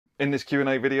In this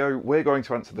Q&A video, we're going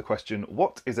to answer the question,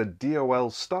 what is a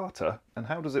DOL starter and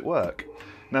how does it work?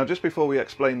 Now, just before we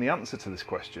explain the answer to this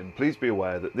question, please be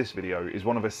aware that this video is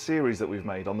one of a series that we've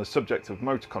made on the subject of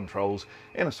motor controls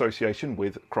in association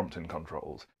with Crompton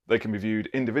controls. They can be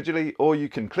viewed individually, or you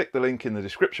can click the link in the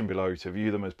description below to view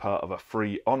them as part of a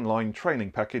free online training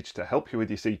package to help you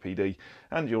with your CPD,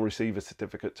 and you'll receive a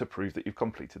certificate to prove that you've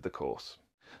completed the course.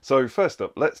 So first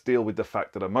up, let's deal with the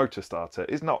fact that a motor starter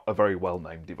is not a very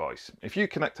well-named device. If you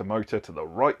connect a motor to the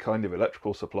right kind of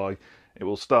electrical supply, it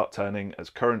will start turning as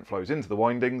current flows into the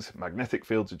windings, magnetic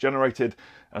fields are generated,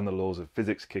 and the laws of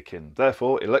physics kick in.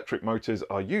 Therefore, electric motors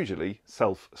are usually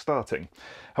self-starting.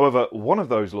 However, one of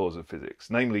those laws of physics,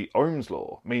 namely Ohm's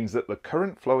law, means that the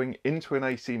current flowing into an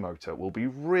AC motor will be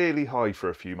really high for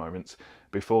a few moments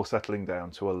before settling down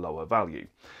to a lower value.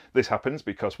 This happens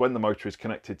because when the motor is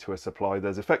connected to a supply,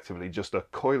 there's effectively just a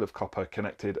coil of copper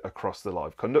connected across the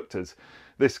live conductors.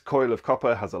 This coil of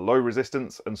copper has a low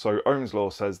resistance, and so Ohm's law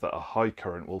says that a high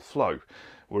current will flow.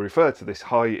 We refer to this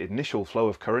high initial flow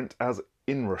of current as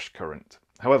inrush current.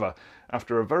 However,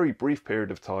 after a very brief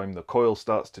period of time, the coil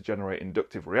starts to generate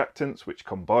inductive reactance, which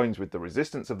combines with the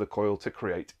resistance of the coil to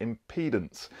create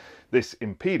impedance. This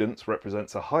impedance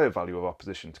represents a higher value of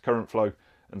opposition to current flow,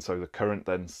 and so the current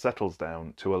then settles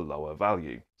down to a lower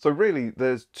value. So really,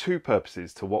 there's two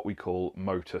purposes to what we call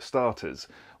motor starters.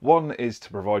 One is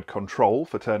to provide control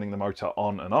for turning the motor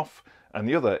on and off, and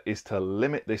the other is to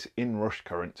limit this inrush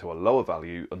current to a lower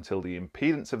value until the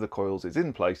impedance of the coils is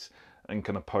in place and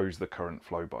can oppose the current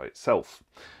flow by itself.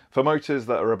 For motors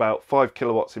that are about 5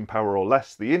 kilowatts in power or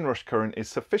less, the inrush current is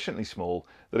sufficiently small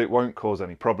that it won't cause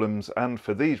any problems, and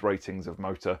for these ratings of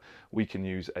motor we can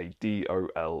use a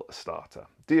DOL starter.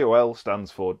 DOL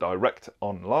stands for Direct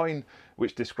Online,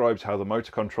 which describes how the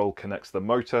motor control connects the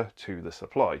motor to the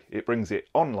supply. It brings it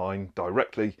online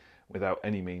directly without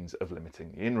any means of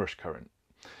limiting the inrush current.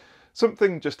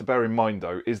 Something just to bear in mind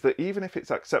though is that even if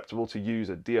it's acceptable to use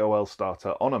a DOL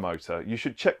starter on a motor, you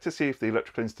should check to see if the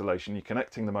electrical installation you're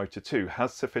connecting the motor to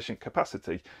has sufficient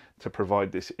capacity to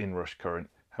provide this inrush current,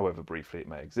 however briefly it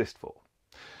may exist for.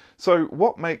 So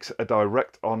what makes a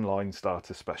direct online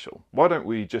starter special? Why don't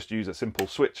we just use a simple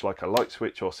switch like a light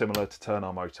switch or similar to turn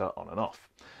our motor on and off?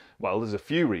 Well, there's a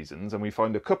few reasons, and we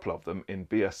find a couple of them in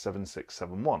BS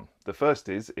 7671. The first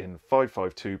is in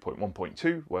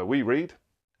 552.1.2, where we read,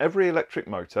 every electric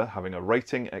motor having a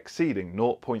rating exceeding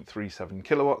 0.37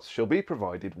 kilowatts shall be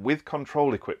provided with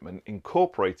control equipment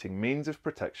incorporating means of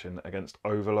protection against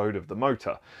overload of the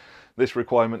motor. This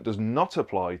requirement does not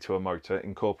apply to a motor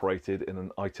incorporated in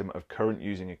an item of current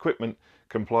using equipment,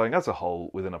 complying as a whole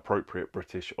with an appropriate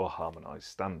British or harmonised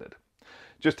standard.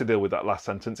 Just to deal with that last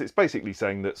sentence, it's basically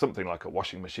saying that something like a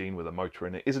washing machine with a motor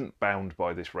in it isn't bound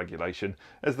by this regulation,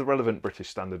 as the relevant British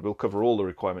standard will cover all the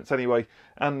requirements anyway,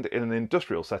 and in an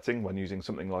industrial setting, when using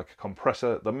something like a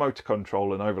compressor, the motor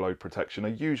control and overload protection are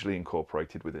usually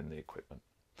incorporated within the equipment.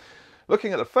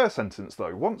 Looking at the first sentence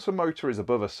though, once a motor is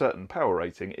above a certain power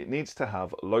rating, it needs to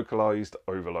have localised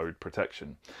overload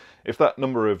protection. If that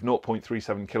number of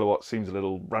 0.37 kilowatts seems a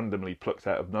little randomly plucked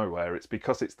out of nowhere, it's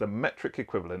because it's the metric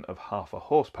equivalent of half a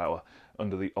horsepower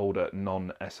under the older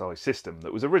non-SI system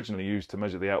that was originally used to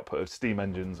measure the output of steam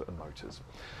engines and motors.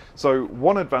 So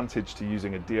one advantage to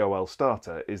using a DOL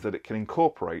starter is that it can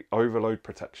incorporate overload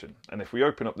protection, and if we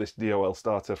open up this DOL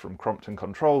starter from Crompton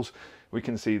Controls, we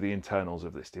can see the internals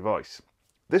of this device.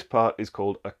 This part is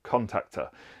called a contactor,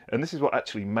 and this is what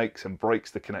actually makes and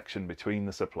breaks the connection between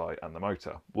the supply and the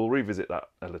motor. We'll revisit that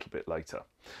a little bit later.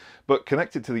 But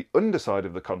connected to the underside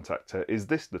of the contactor is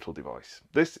this little device.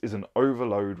 This is an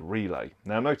overload relay.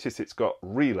 Now notice it's got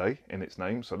relay in its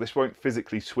name, so this won't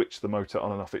physically switch the motor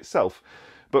on and off itself,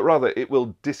 but rather it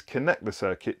will disconnect the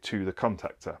circuit to the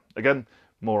contactor. Again,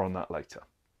 more on that later.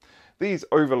 These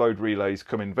overload relays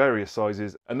come in various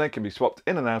sizes, and they can be swapped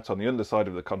in and out on the underside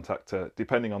of the contactor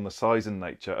depending on the size and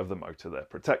nature of the motor they're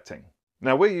protecting.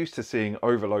 Now, we're used to seeing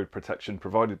overload protection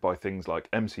provided by things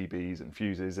like MCBs and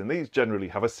fuses, and these generally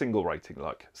have a single rating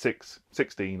like 6,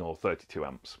 16 or 32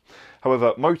 amps.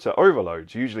 However, motor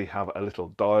overloads usually have a little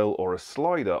dial or a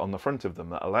slider on the front of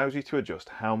them that allows you to adjust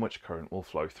how much current will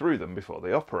flow through them before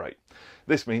they operate.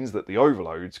 This means that the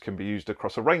overloads can be used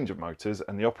across a range of motors,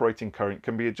 and the operating current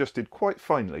can be adjusted quite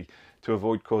finely to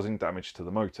avoid causing damage to the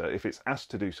motor if it's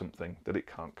asked to do something that it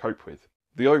can't cope with.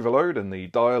 The overload and the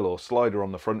dial or slider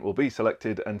on the front will be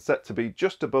selected and set to be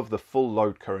just above the full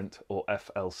load current or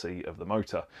FLC of the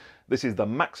motor. This is the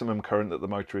maximum current that the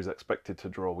motor is expected to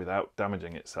draw without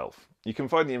damaging itself. You can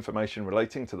find the information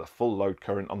relating to the full load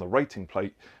current on the rating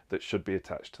plate that should be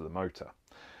attached to the motor.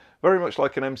 Very much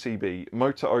like an MCB,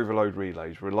 motor overload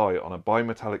relays rely on a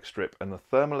bimetallic strip and the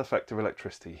thermal effect of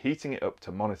electricity heating it up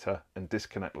to monitor and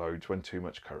disconnect loads when too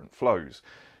much current flows.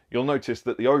 You'll notice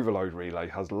that the overload relay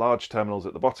has large terminals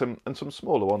at the bottom and some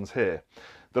smaller ones here.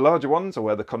 The larger ones are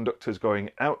where the conductors going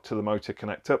out to the motor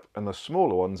connect up, and the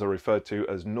smaller ones are referred to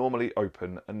as normally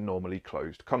open and normally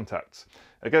closed contacts.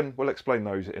 Again, we'll explain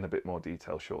those in a bit more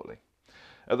detail shortly.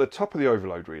 At the top of the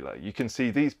overload relay, you can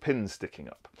see these pins sticking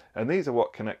up, and these are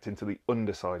what connect into the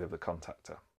underside of the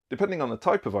contactor. Depending on the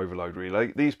type of overload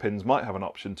relay, these pins might have an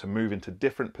option to move into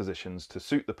different positions to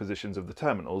suit the positions of the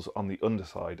terminals on the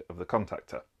underside of the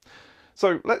contactor.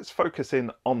 So let's focus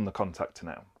in on the contactor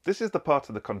now. This is the part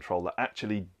of the control that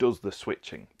actually does the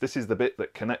switching. This is the bit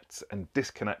that connects and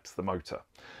disconnects the motor.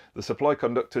 The supply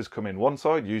conductors come in one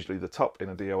side, usually the top in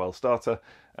a DOL starter,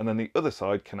 and then the other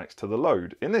side connects to the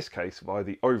load, in this case via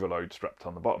the overload strapped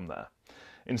on the bottom there.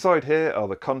 Inside here are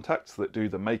the contacts that do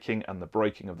the making and the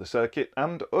breaking of the circuit,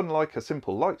 and unlike a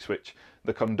simple light switch,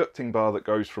 the conducting bar that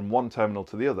goes from one terminal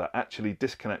to the other actually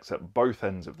disconnects at both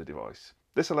ends of the device.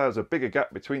 This allows a bigger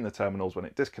gap between the terminals when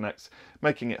it disconnects,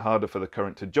 making it harder for the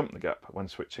current to jump the gap when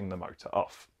switching the motor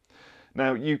off.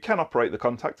 Now, you can operate the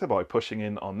contactor by pushing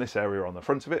in on this area on the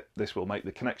front of it. This will make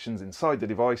the connections inside the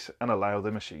device and allow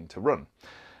the machine to run.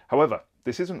 However,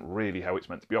 this isn't really how it's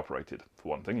meant to be operated. For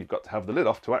one thing, you've got to have the lid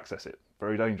off to access it.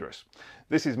 Very dangerous.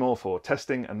 This is more for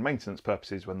testing and maintenance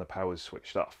purposes when the power's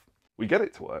switched off. We get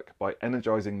it to work by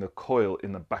energizing the coil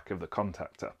in the back of the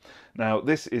contactor. Now,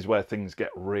 this is where things get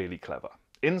really clever.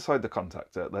 Inside the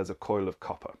contactor, there's a coil of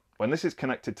copper. When this is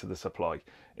connected to the supply,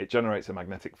 it generates a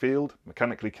magnetic field.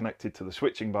 Mechanically connected to the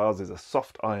switching bars is a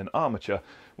soft iron armature,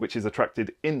 which is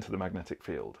attracted into the magnetic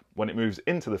field. When it moves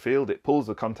into the field, it pulls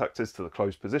the contactors to the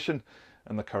closed position,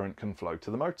 and the current can flow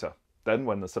to the motor. Then,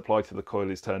 when the supply to the coil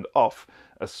is turned off,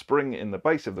 a spring in the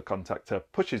base of the contactor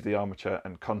pushes the armature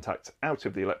and contacts out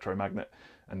of the electromagnet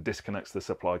and disconnects the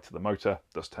supply to the motor,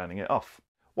 thus turning it off.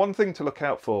 One thing to look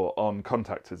out for on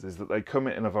contactors is that they come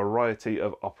in a variety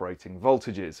of operating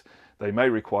voltages. They may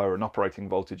require an operating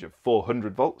voltage of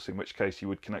 400 volts, in which case you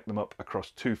would connect them up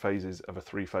across two phases of a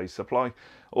three-phase supply,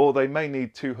 or they may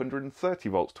need 230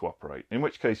 volts to operate, in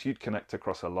which case you'd connect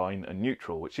across a line and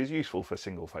neutral, which is useful for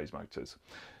single-phase motors.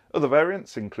 Other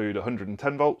variants include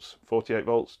 110 volts, 48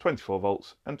 volts, 24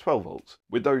 volts and 12 volts,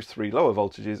 with those three lower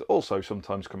voltages also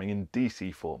sometimes coming in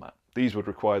DC format. These would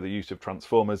require the use of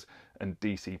transformers and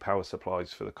DC power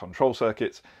supplies for the control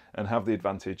circuits and have the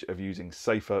advantage of using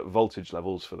safer voltage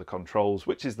levels for the controls,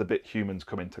 which is the bit humans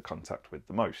come into contact with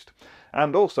the most.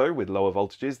 And also, with lower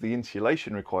voltages, the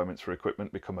insulation requirements for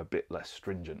equipment become a bit less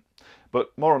stringent.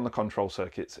 But more on the control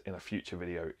circuits in a future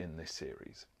video in this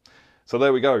series. So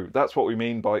there we go, that's what we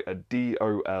mean by a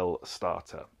DOL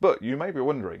starter. But you may be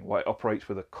wondering why it operates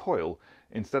with a coil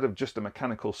instead of just a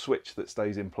mechanical switch that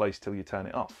stays in place till you turn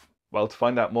it off. Well, to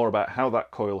find out more about how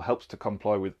that coil helps to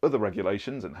comply with other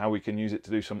regulations and how we can use it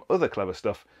to do some other clever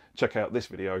stuff, check out this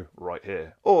video right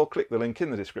here. Or click the link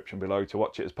in the description below to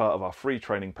watch it as part of our free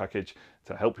training package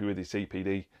to help you with your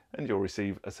CPD, and you'll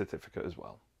receive a certificate as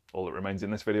well. All that remains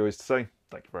in this video is to say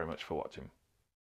thank you very much for watching.